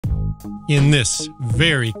In this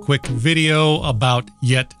very quick video about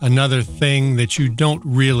yet another thing that you don't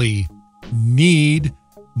really need,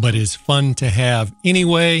 but is fun to have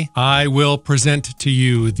anyway, I will present to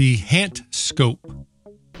you the Hantskop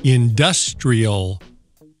Industrial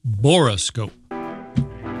Borescope.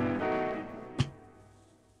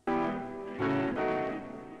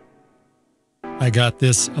 I got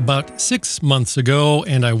this about 6 months ago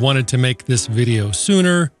and I wanted to make this video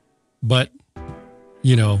sooner, but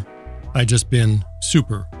you know, I just been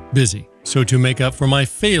super busy. So to make up for my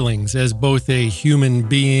failings as both a human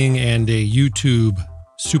being and a YouTube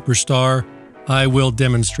superstar, I will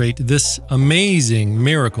demonstrate this amazing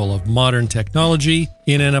miracle of modern technology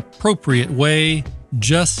in an appropriate way,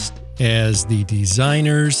 just as the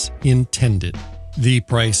designers intended. The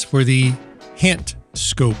price for the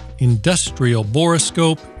Hantskop Industrial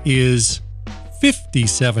Borescope is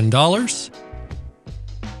 $57.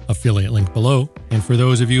 Affiliate link below. And for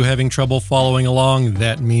those of you having trouble following along,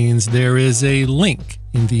 that means there is a link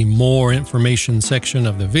in the more information section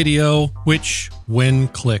of the video, which, when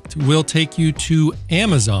clicked, will take you to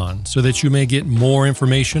Amazon so that you may get more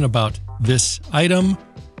information about this item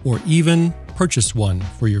or even purchase one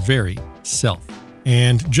for your very self.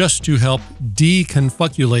 And just to help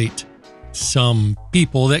deconflicate some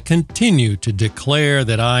people that continue to declare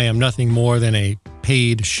that I am nothing more than a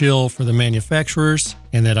paid shill for the manufacturers,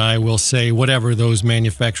 and that I will say whatever those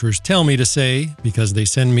manufacturers tell me to say because they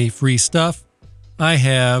send me free stuff, I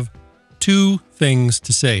have two things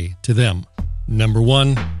to say to them. Number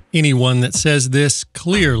one, anyone that says this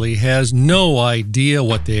clearly has no idea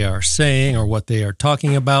what they are saying or what they are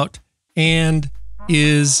talking about and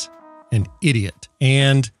is an idiot.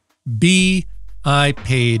 And B, I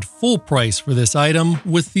paid full price for this item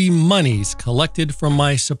with the monies collected from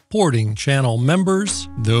my supporting channel members.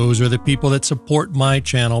 Those are the people that support my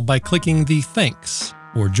channel by clicking the thanks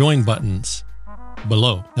or join buttons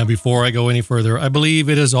below. Now, before I go any further, I believe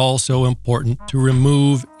it is also important to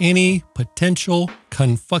remove any potential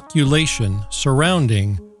confabulation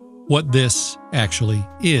surrounding what this actually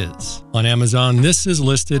is. On Amazon, this is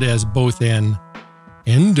listed as both an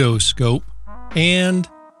endoscope and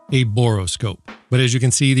a borescope. But as you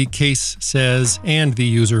can see, the case says, and the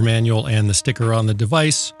user manual and the sticker on the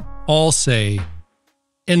device all say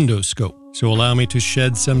endoscope. So allow me to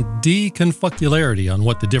shed some deconflictularity on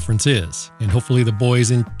what the difference is. And hopefully the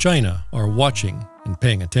boys in China are watching and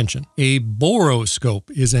paying attention. A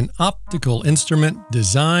borescope is an optical instrument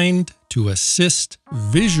designed to assist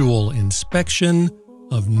visual inspection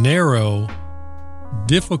of narrow,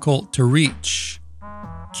 difficult to reach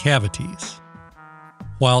cavities,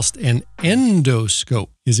 whilst an endoscope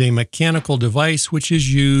is a mechanical device which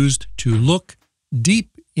is used to look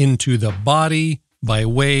deep into the body by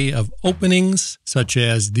way of openings such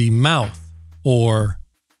as the mouth or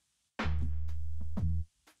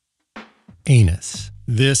anus.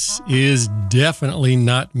 This is definitely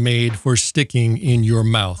not made for sticking in your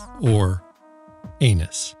mouth or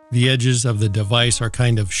anus. The edges of the device are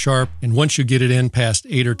kind of sharp, and once you get it in past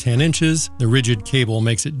 8 or 10 inches, the rigid cable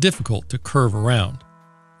makes it difficult to curve around.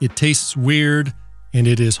 It tastes weird, and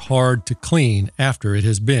it is hard to clean after it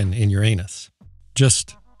has been in your anus.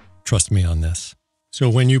 Just trust me on this. So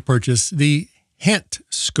when you purchase the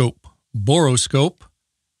Hantskop Borescope,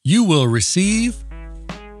 you will receive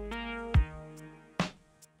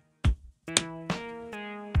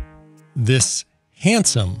this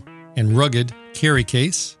handsome and rugged carry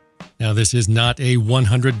case. Now, this is not a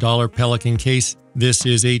 $100 Pelican case. This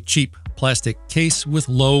is a cheap plastic case with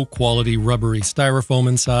low-quality rubbery styrofoam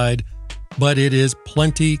inside, but it is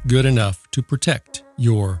plenty good enough to protect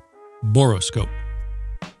your borescope.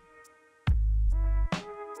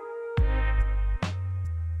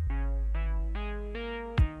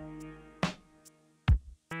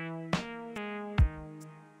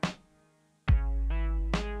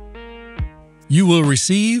 You will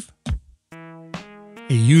receive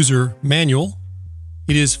a user manual.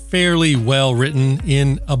 It is fairly well written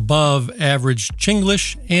in above average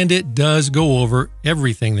Chinglish, and it does go over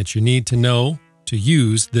everything that you need to know to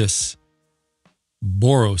use this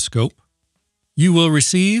borescope. You will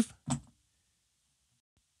receive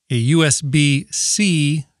a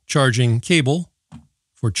USB-C charging cable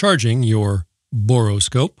for charging your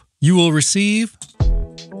borescope. You will receive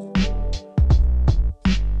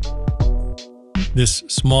this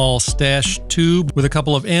small stash tube with a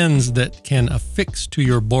couple of ends that can affix to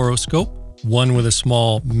your borescope, one with a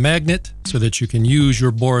small magnet so that you can use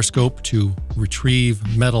your borescope to retrieve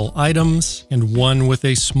metal items, and one with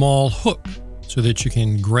a small hook so that you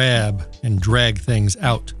can grab and drag things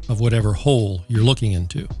out of whatever hole you're looking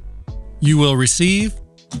into. You will receive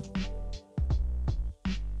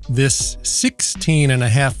this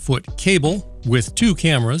 16.5-foot cable with two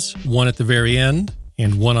cameras, one at the very end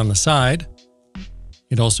and one on the side.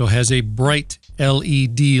 It also has a bright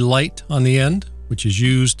LED light on the end, which is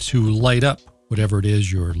used to light up whatever it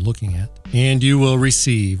is you're looking at. And you will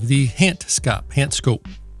receive the Hantskop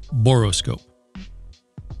Borescope,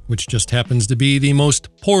 which just happens to be the most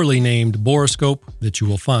poorly named borescope that you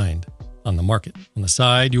will find on the market. On the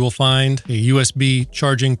side, you will find a USB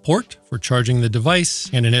charging port for charging the device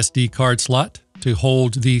and an SD card slot to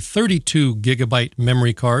hold the 32 gigabyte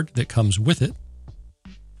memory card that comes with it.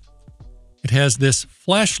 It has this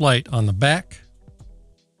flashlight on the back,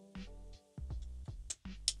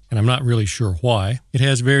 and I'm not really sure why. It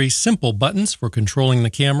has very simple buttons for controlling the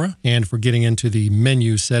camera and for getting into the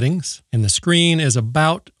menu settings. And the screen is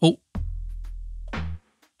about, oh,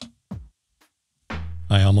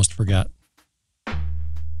 I almost forgot.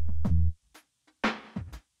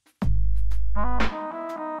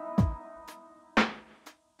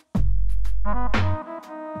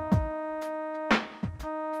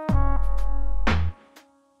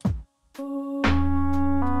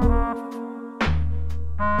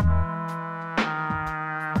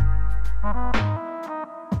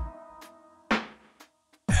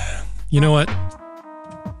 You know what?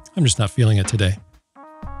 I'm just not feeling it today.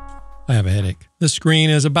 I have a headache. The screen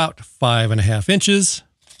is about 5.5 inches,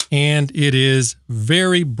 and it is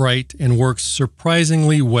very bright and works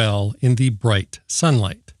surprisingly well in the bright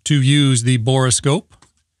sunlight. To use the borescope,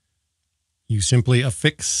 you simply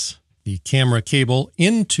affix the camera cable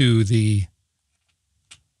into the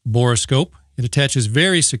borescope. It attaches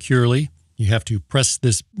very securely. You have to press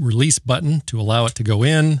this release button to allow it to go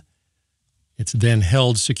in. It's then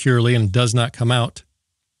held securely and does not come out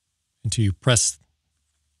until you press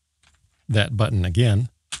that button again.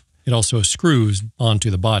 It also screws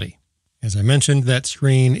onto the body. As I mentioned, that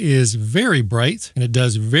screen is very bright and it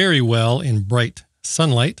does very well in bright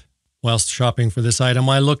sunlight. Whilst shopping for this item,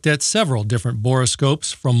 I looked at several different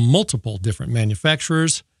borescopes from multiple different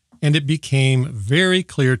manufacturers, and it became very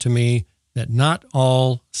clear to me that not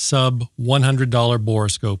all sub $100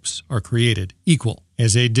 borescopes are created equal.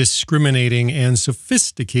 As a discriminating and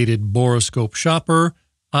sophisticated borescope shopper,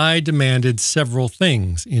 I demanded several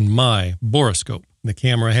things in my borescope. The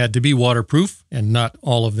camera had to be waterproof, and not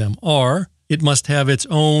all of them are. It must have its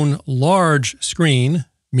own large screen,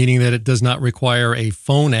 meaning that it does not require a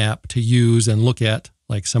phone app to use and look at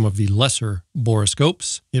like some of the lesser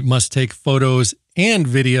borescopes. It must take photos and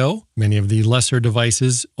video. Many of the lesser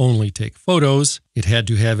devices only take photos. It had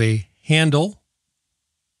to have a handle,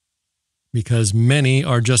 because many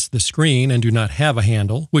are just the screen and do not have a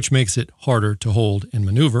handle, which makes it harder to hold and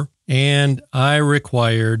maneuver. And I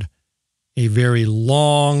required a very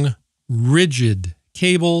long, rigid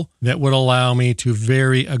cable that would allow me to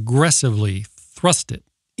very aggressively thrust it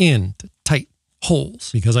into tight holes,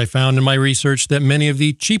 because I found in my research that many of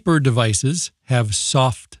the cheaper devices have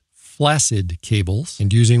soft, flaccid cables,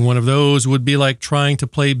 and using one of those would be like trying to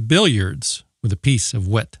play billiards with a piece of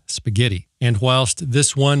wet spaghetti. And whilst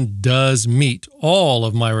this one does meet all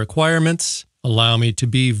of my requirements, allow me to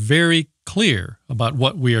be very clear about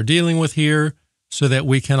what we are dealing with here so that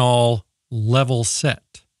we can all level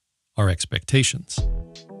set our expectations.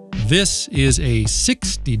 This is a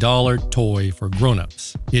 $60 toy for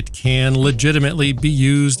grown-ups. It can legitimately be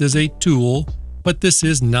used as a tool, but this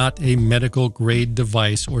is not a medical grade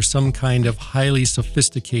device or some kind of highly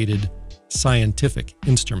sophisticated scientific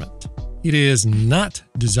instrument. It is not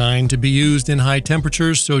designed to be used in high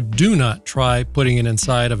temperatures, so do not try putting it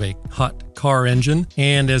inside of a hot car engine.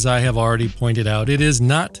 And as I have already pointed out, it is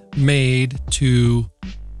not made to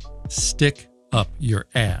stick up your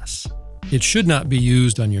ass. It should not be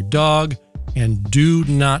used on your dog, and do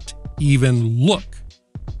not even look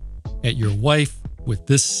at your wife with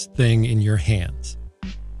this thing in your hands.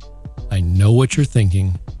 I know what you're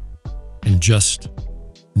thinking, and just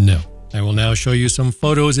no. I will now show you some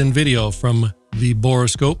photos and video from the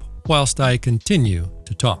borescope whilst I continue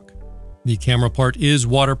to talk. The camera part is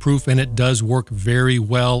waterproof, and it does work very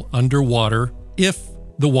well underwater if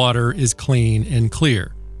the water is clean and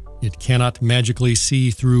clear. It cannot magically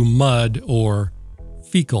see through mud or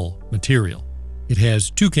fecal material. It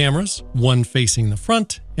has two cameras, one facing the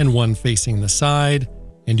front and one facing the side,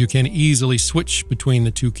 and you can easily switch between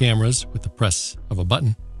the two cameras with the press of a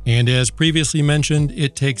button. And as previously mentioned,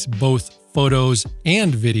 it takes both photos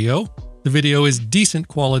and video. The video is decent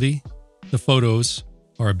quality. The photos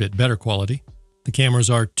are a bit better quality. The cameras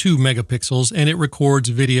are 2 megapixels and it records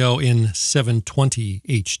video in 720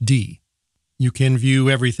 HD. You can view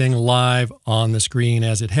everything live on the screen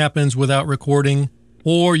as it happens without recording,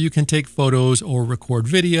 or you can take photos or record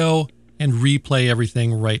video and replay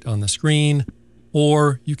everything right on the screen,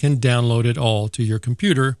 or you can download it all to your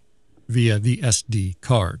computer via the SD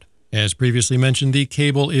card. As previously mentioned, the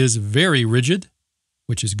cable is very rigid,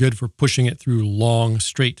 which is good for pushing it through long,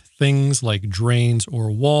 straight things like drains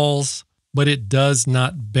or walls, but it does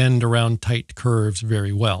not bend around tight curves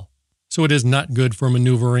very well. So it is not good for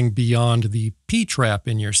maneuvering beyond the P-trap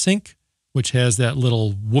in your sink, which has that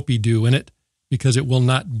little whoopie-doo in it, because it will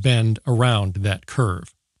not bend around that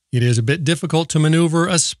curve. It is a bit difficult to maneuver,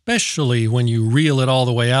 especially when you reel it all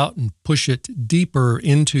the way out and push it deeper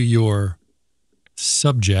into your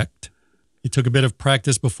subject. It took a bit of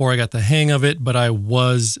practice before I got the hang of it, but I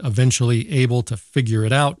was eventually able to figure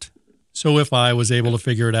it out. So if I was able to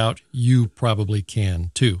figure it out, you probably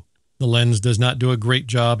can too. The lens does not do a great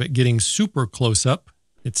job at getting super close up.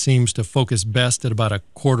 It seems to focus best at about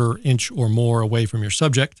 1/4 inch or more away from your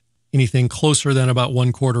subject. Anything closer than about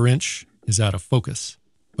 1/4 inch is out of focus.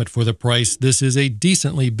 But for the price, this is a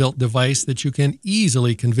decently built device that you can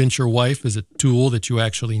easily convince your wife is a tool that you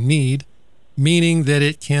actually need, meaning that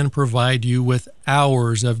it can provide you with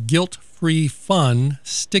hours of guilt-free fun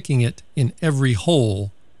sticking it in every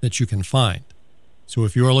hole that you can find. So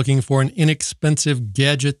if you are looking for an inexpensive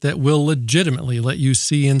gadget that will legitimately let you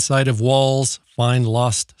see inside of walls, find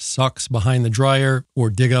lost socks behind the dryer, or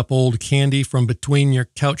dig up old candy from between your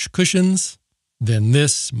couch cushions, then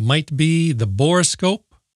this might be the Borescope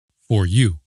for you.